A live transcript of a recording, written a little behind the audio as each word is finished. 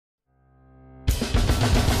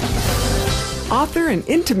Author and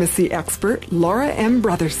intimacy expert Laura M.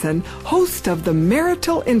 Brotherson, host of the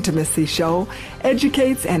Marital Intimacy Show,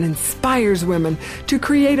 educates and inspires women to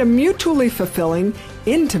create a mutually fulfilling,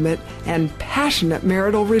 intimate, and passionate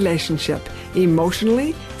marital relationship,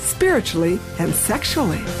 emotionally, spiritually, and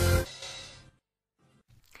sexually.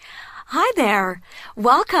 Hi there.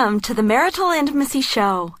 Welcome to the Marital Intimacy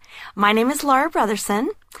Show. My name is Laura Brotherson.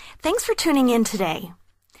 Thanks for tuning in today.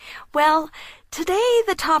 Well, today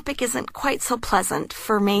the topic isn't quite so pleasant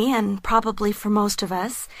for me and probably for most of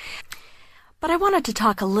us, but I wanted to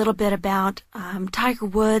talk a little bit about Tiger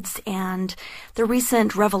Woods and the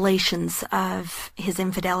recent revelations of his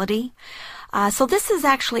infidelity. So this is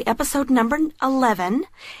actually episode number 11,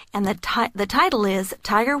 and the title is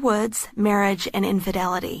Tiger Woods, Marriage and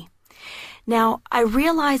Infidelity. Now, I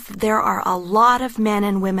realize that there are a lot of men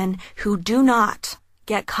and women who do not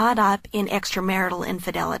get caught up in extramarital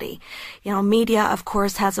infidelity. You know, media, of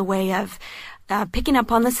course, has a way of picking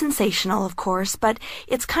up on the sensational, of course, but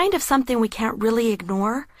it's kind of something we can't really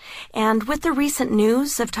ignore. And with the recent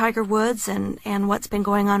news of Tiger Woods and what's been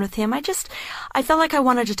going on with him, I felt like I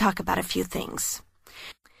wanted to talk about a few things.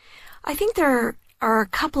 I think there are a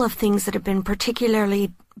couple of things that have been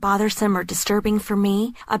particularly bothersome or disturbing for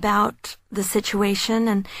me about the situation,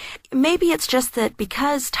 and maybe it's just that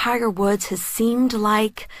because Tiger Woods has seemed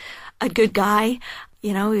like a good guy,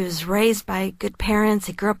 you know, he was raised by good parents,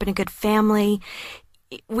 he grew up in a good family,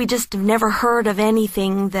 we just have never heard of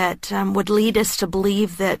anything that would lead us to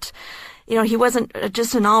believe that, you know, he wasn't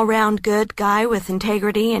just an all-round good guy with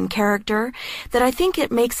integrity and character, that I think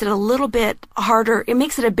it makes it a little bit harder, it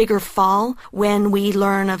makes it a bigger fall when we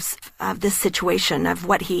learn of this situation, of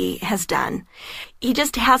what he has done. He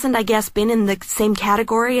just hasn't, I guess, been in the same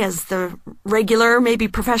category as the regular, maybe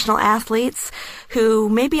professional athletes who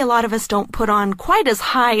maybe a lot of us don't put on quite as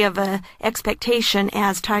high of a expectation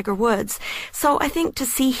as Tiger Woods. So I think to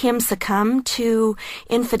see him succumb to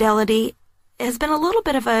infidelity has been a little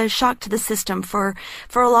bit of a shock to the system for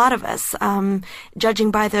a lot of us,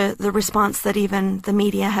 judging by the response that even the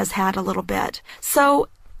media has had a little bit. So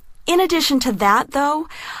in addition to that, though,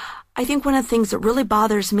 I think one of the things that really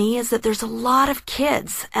bothers me is that there's a lot of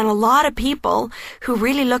kids and a lot of people who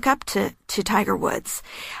really look up to Tiger Woods.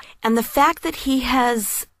 And the fact that he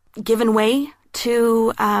has given way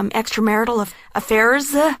to extramarital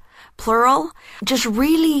affairs, plural, just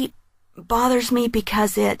really bothers me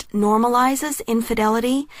because it normalizes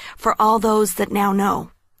infidelity for all those that now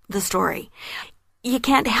know the story. You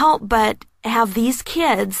can't help but have these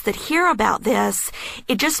kids that hear about this.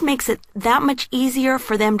 It just makes it that much easier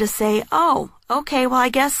for them to say, oh, okay, well, I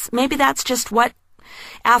guess maybe that's just what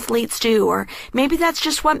athletes do, or maybe that's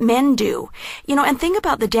just what men do. You know, and think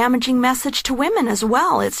about the damaging message to women as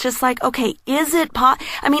well. It's just like, okay, is it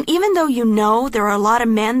I mean, even though you know there are a lot of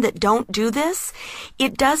men that don't do this,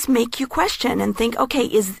 it does make you question and think, okay,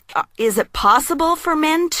 is it possible for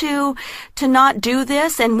men to not do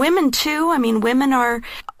this? And women too. I mean, women are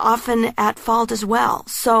often at fault as well.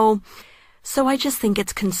 So I just think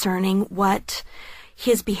it's concerning what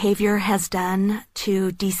his behavior has done to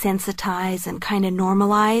desensitize and kind of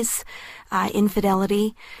normalize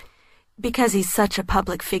infidelity because he's such a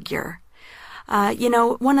public figure. You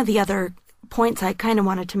know, one of the other points I kind of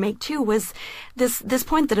wanted to make too was this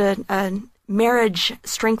point that a marriage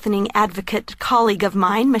strengthening advocate colleague of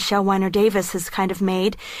mine, Michelle Weiner-Davis, has kind of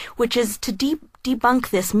made, which is to debunk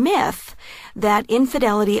this myth that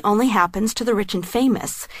infidelity only happens to the rich and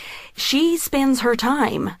famous. She spends her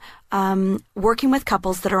time working with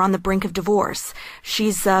couples that are on the brink of divorce.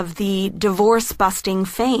 She's of the divorce-busting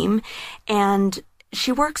fame, and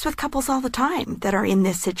she works with couples all the time that are in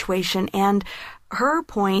this situation. And her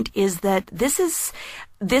point is that this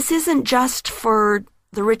isn't just for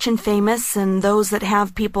the rich and famous and those that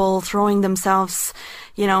have people throwing themselves,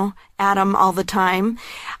 you know, at them all the time.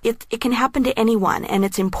 It can happen to anyone, and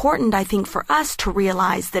it's important, I think, for us to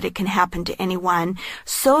realize that it can happen to anyone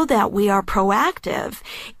so that we are proactive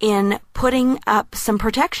in putting up some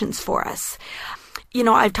protections for us. You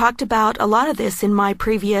know, I've talked about a lot of this in my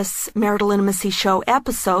previous Marital Intimacy Show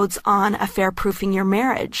episodes on affair-proofing your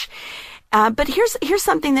marriage. But here's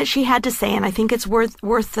something that she had to say, and I think it's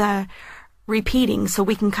worth repeating so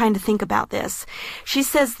we can kind of think about this. She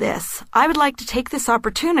says this: I would like to take this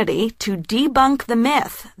opportunity to debunk the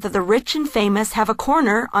myth that the rich and famous have a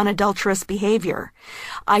corner on adulterous behavior.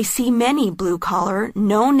 I see many blue-collar,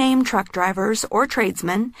 no-name truck drivers or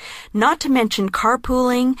tradesmen, not to mention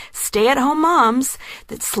carpooling, stay-at-home moms,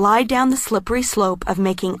 that slide down the slippery slope of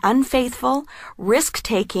making unfaithful,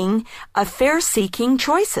 risk-taking, affair-seeking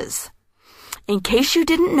choices. In case you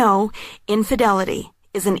didn't know, infidelity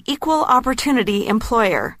is an equal opportunity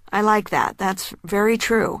employer. I like that. That's very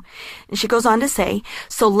true. And she goes on to say,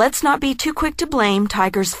 so let's not be too quick to blame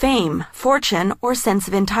Tiger's fame, fortune, or sense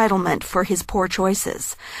of entitlement for his poor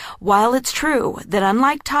choices. While it's true that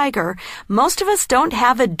unlike Tiger, most of us don't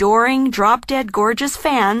have adoring, drop-dead gorgeous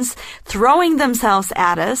fans throwing themselves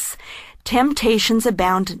at us, temptations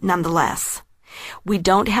abound nonetheless. We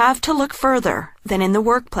don't have to look further than in the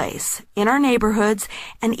workplace, in our neighborhoods,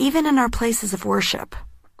 and even in our places of worship.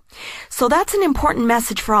 So that's an important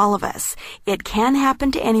message for all of us. It can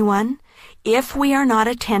happen to anyone if we are not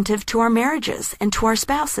attentive to our marriages and to our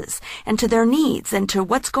spouses and to their needs and to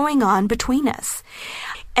what's going on between us.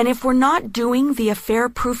 And if we're not doing the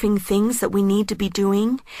affair-proofing things that we need to be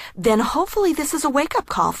doing, then hopefully this is a wake-up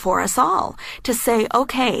call for us all to say,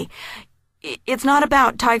 okay, it's not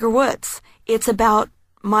about Tiger Woods. It's about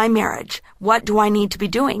my marriage. What do I need to be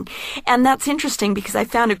doing? And that's interesting because I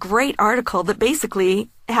found a great article that basically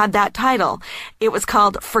had that title. It was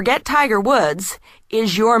called Forget Tiger Woods,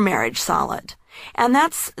 Is Your Marriage Solid? And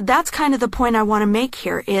that's kind of the point I want to make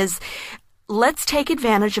here is let's take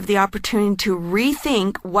advantage of the opportunity to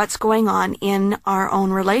rethink what's going on in our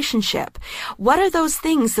own relationship. What are those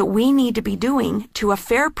things that we need to be doing to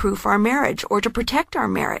affair-proof our marriage or to protect our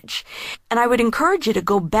marriage? And I would encourage you to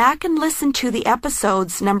go back and listen to the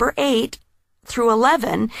episodes number 8 through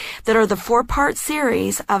 11 that are the 4-part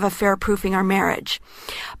series of affair-proofing our marriage.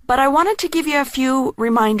 But I wanted to give you a few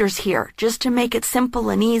reminders here just to make it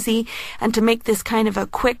simple and easy and to make this kind of a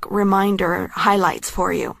quick reminder highlights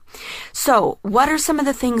for you. So, what are some of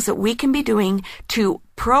the things that we can be doing to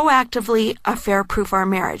proactively affair-proof our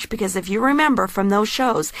marriage? Because if you remember from those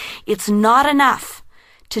shows, it's not enough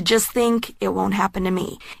to just think it won't happen to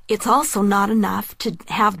me. It's also not enough to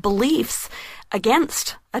have beliefs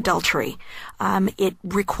against adultery. It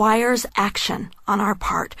requires action on our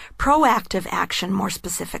part, proactive action more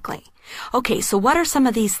specifically. Okay, so what are some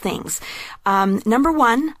of these things? Number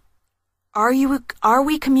one, are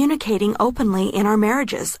we communicating openly in our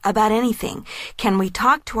marriages about anything? Can we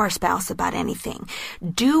talk to our spouse about anything?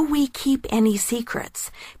 Do we keep any secrets?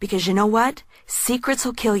 Because you know what? Secrets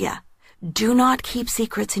will kill you. Do not keep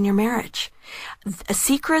secrets in your marriage.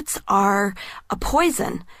 Secrets are a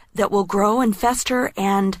poison that will grow and fester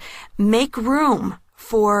and make room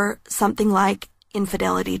for something like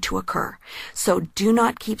infidelity to occur. So do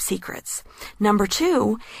not keep secrets. Number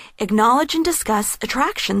 2, acknowledge and discuss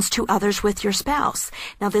attractions to others with your spouse.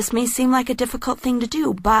 Now, this may seem like a difficult thing to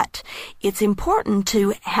do, but it's important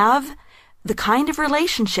to have the kind of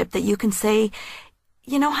relationship that you can say,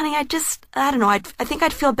 you know, honey, I don't know, I think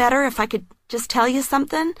I'd feel better if I could just tell you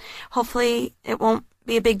something. Hopefully it won't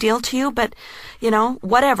be a big deal to you, but, you know,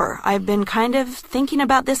 whatever. I've been kind of thinking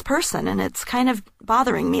about this person and it's kind of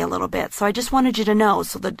bothering me a little bit. So I just wanted you to know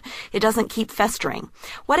so that it doesn't keep festering.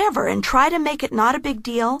 Whatever. And try to make it not a big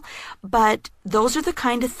deal, but those are the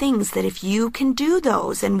kind of things that if you can do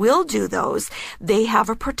those and will do those, they have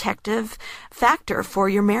a protective factor for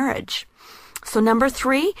your marriage. So number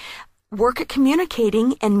 3, work at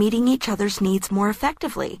communicating and meeting each other's needs more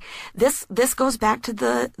effectively. This goes back to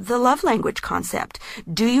the love language concept.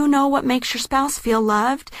 Do you know what makes your spouse feel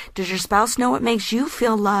loved? Does your spouse know what makes you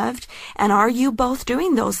feel loved? And are you both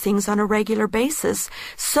doing those things on a regular basis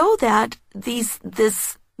so that these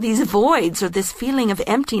voids or this feeling of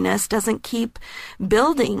emptiness doesn't keep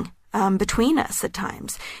building between us at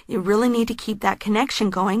times? You really need to keep that connection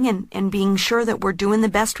going and being sure that we're doing the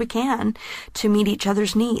best we can to meet each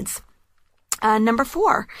other's needs. Number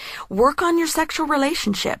 4, work on your sexual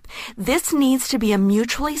relationship. This needs to be a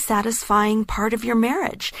mutually satisfying part of your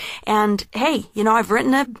marriage. And hey, you know, I've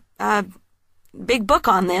written a big book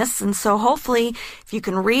on this, and so hopefully if you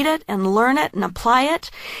can read it and learn it and apply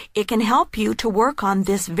it, it can help you to work on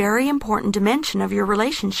this very important dimension of your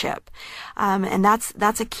relationship. And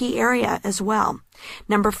that's a key area as well.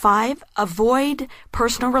 Number 5, avoid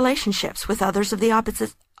personal relationships with others of the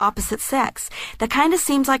opposite sex. That kind of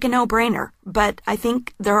seems like a no-brainer, but I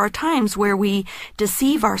think there are times where we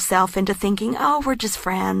deceive ourselves into thinking, oh, we're just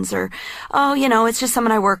friends, or, oh, you know, it's just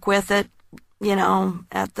someone I work with at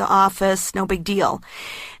the office, no big deal.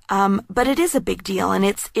 But it is a big deal, and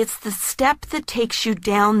it's the step that takes you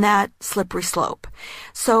down that slippery slope.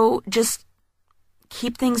 So just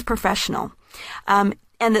keep things professional.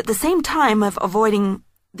 And at the same time of avoiding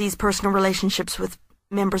these personal relationships with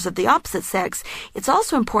members of the opposite sex, it's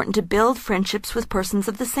also important to build friendships with persons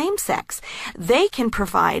of the same sex. They can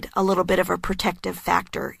provide a little bit of a protective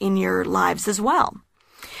factor in your lives as well.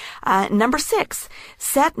 Number 6,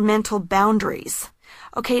 set mental boundaries.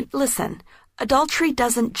 Okay, listen, adultery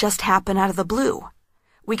doesn't just happen out of the blue.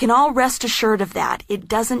 We can all rest assured of that. It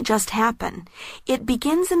doesn't just happen. It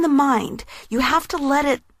begins in the mind. You have to let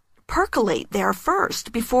it percolate there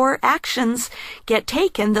first before actions get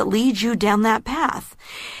taken that lead you down that path.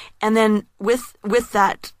 And then with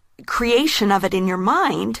that creation of it in your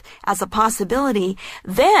mind as a possibility,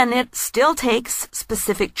 then it still takes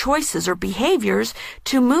specific choices or behaviors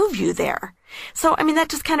to move you there. So, that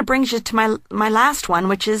just kind of brings you to my last one,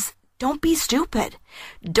 which is don't be stupid.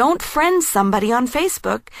 Don't friend somebody on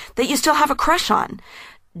Facebook that you still have a crush on.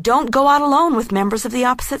 Don't go out alone with members of the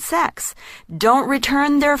opposite sex. Don't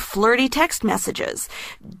return their flirty text messages.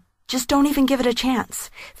 Just don't even give it a chance.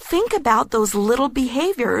 Think about those little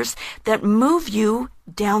behaviors that move you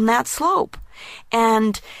down that slope.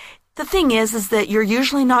 And the thing is that you're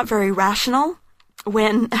usually not very rational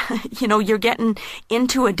when, you're getting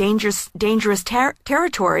into a dangerous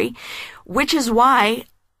territory, which is why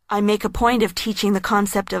I make a point of teaching the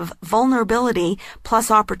concept of vulnerability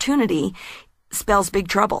plus opportunity spells big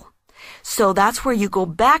trouble. So that's where you go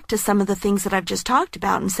back to some of the things that I've just talked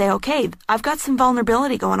about and say, okay, I've got some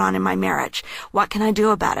vulnerability going on in my marriage. What can I do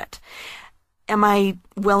about it? Am I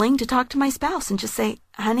willing to talk to my spouse and just say,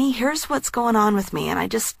 honey, here's what's going on with me. And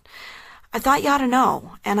I thought you ought to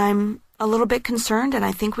know. And I'm a little bit concerned and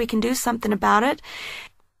I think we can do something about it.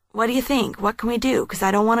 What do you think? What can we do? Because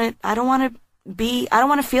I don't want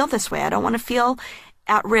to feel this way. I don't want to feel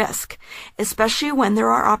at risk, especially when there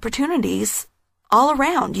are opportunities all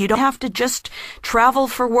around. You don't have to just travel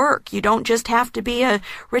for work. You don't just have to be a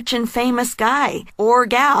rich and famous guy or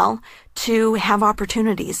gal to have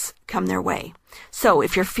opportunities come their way. So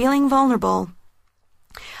if you're feeling vulnerable,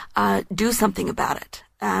 do something about it.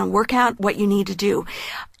 Work out what you need to do.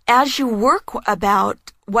 As you work about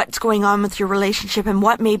what's going on with your relationship and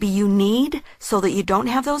what maybe you need so that you don't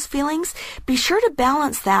have those feelings, be sure to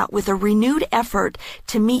balance that with a renewed effort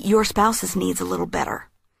to meet your spouse's needs a little better.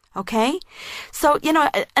 Okay? So,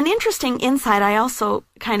 an interesting insight I also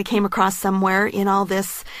kind of came across somewhere in all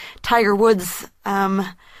this Tiger Woods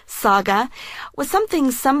saga was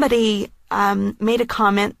somebody made a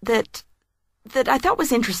comment that I thought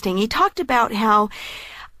was interesting. He talked about how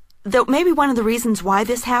maybe one of the reasons why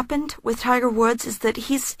this happened with Tiger Woods is that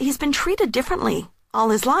he's been treated differently all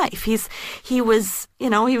his life. He was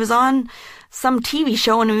on some TV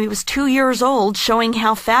show when he was 2 years old showing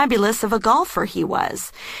how fabulous of a golfer he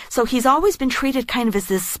was. So he's always been treated kind of as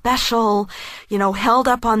this special, held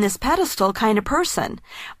up on this pedestal kind of person.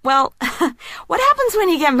 Well, what happens when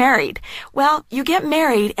you get married? Well, you get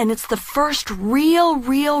married and it's the first real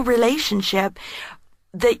relationship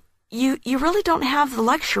that you really don't have the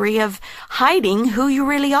luxury of hiding who you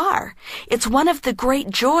really are. It's one of the great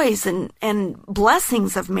joys and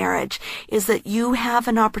blessings of marriage is that you have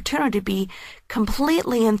an opportunity to be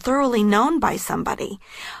completely and thoroughly known by somebody.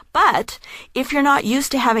 But if you're not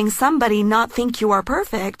used to having somebody not think you are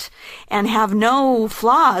perfect and have no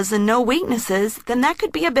flaws and no weaknesses, then that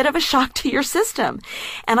could be a bit of a shock to your system.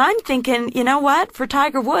 And I'm thinking, you know what? For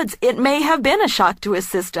Tiger Woods, it may have been a shock to his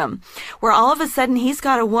system, where all of a sudden he's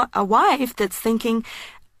got a wife that's thinking,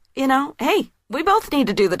 hey, we both need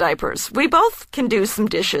to do the diapers. We both can do some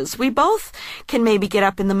dishes. We both can maybe get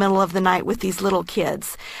up in the middle of the night with these little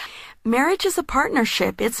kids. Marriage is a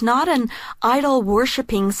partnership. It's not an idol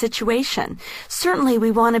worshiping situation. Certainly we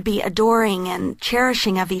want to be adoring and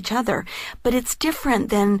cherishing of each other, but it's different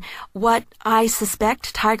than what I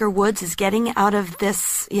suspect Tiger Woods is getting out of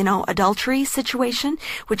this, adultery situation,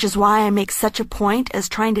 which is why I make such a point as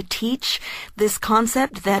trying to teach this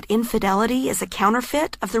concept that infidelity is a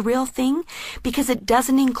counterfeit of the real thing, because it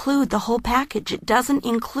doesn't include the whole package. It doesn't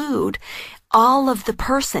include all of the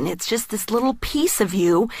person. It's just this little piece of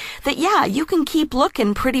you that, you can keep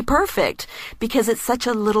looking pretty perfect because it's such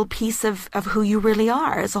a little piece of who you really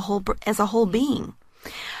are as a whole being.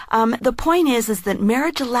 The point is that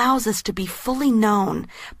marriage allows us to be fully known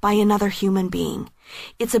by another human being.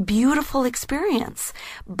 It's a beautiful experience,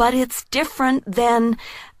 but it's different than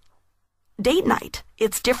date night.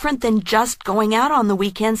 It's different than just going out on the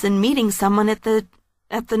weekends and meeting someone at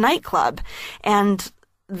the nightclub and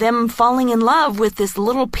them falling in love with this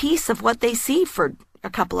little piece of what they see for a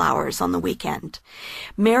couple hours on the weekend.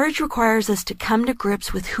 Marriage requires us to come to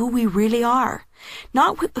grips with who we really are,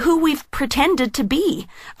 not who we've pretended to be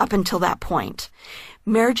up until that point.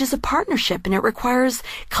 Marriage is a partnership and it requires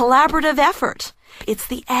collaborative effort. It's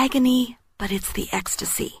the agony, but it's the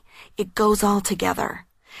ecstasy. It goes all together.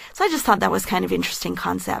 So I just thought that was kind of interesting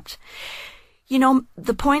concept.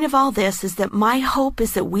 The point of all this is that my hope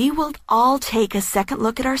is that we will all take a second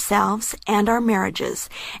look at ourselves and our marriages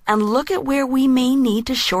and look at where we may need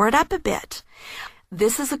to shore it up a bit.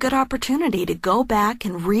 this is a good opportunity to go back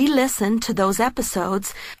and re-listen to those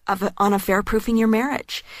episodes on Affair-Proofing Your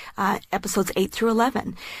Marriage, episodes 8 through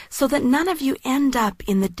 11, so that none of you end up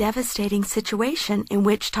in the devastating situation in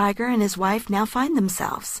which Tiger and his wife now find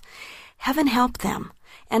themselves. Heaven help them,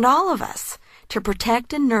 and all of us, to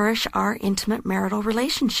protect and nourish our intimate marital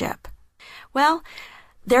relationship. Well,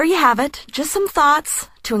 there you have it, just some thoughts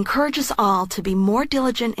to encourage us all to be more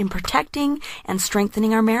diligent in protecting and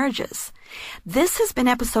strengthening our marriages. This has been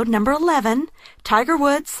episode number 11, Tiger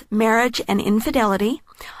Woods, Marriage and Infidelity,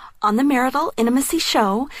 on the Marital Intimacy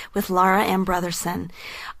Show with Laura M. Brotherson.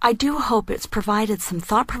 I do hope it's provided some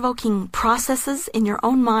thought-provoking processes in your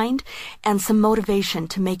own mind and some motivation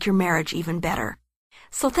to make your marriage even better.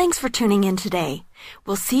 So thanks for tuning in today.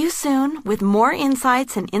 We'll see you soon with more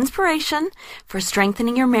insights and inspiration for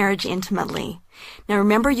strengthening your marriage intimately. Now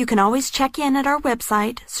remember, you can always check in at our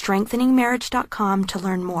website, strengtheningmarriage.com, to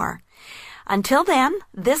learn more. Until then,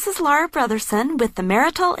 this is Laura Brotherson with the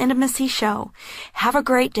Marital Intimacy Show. Have a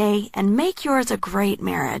great day and make yours a great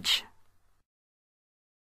marriage.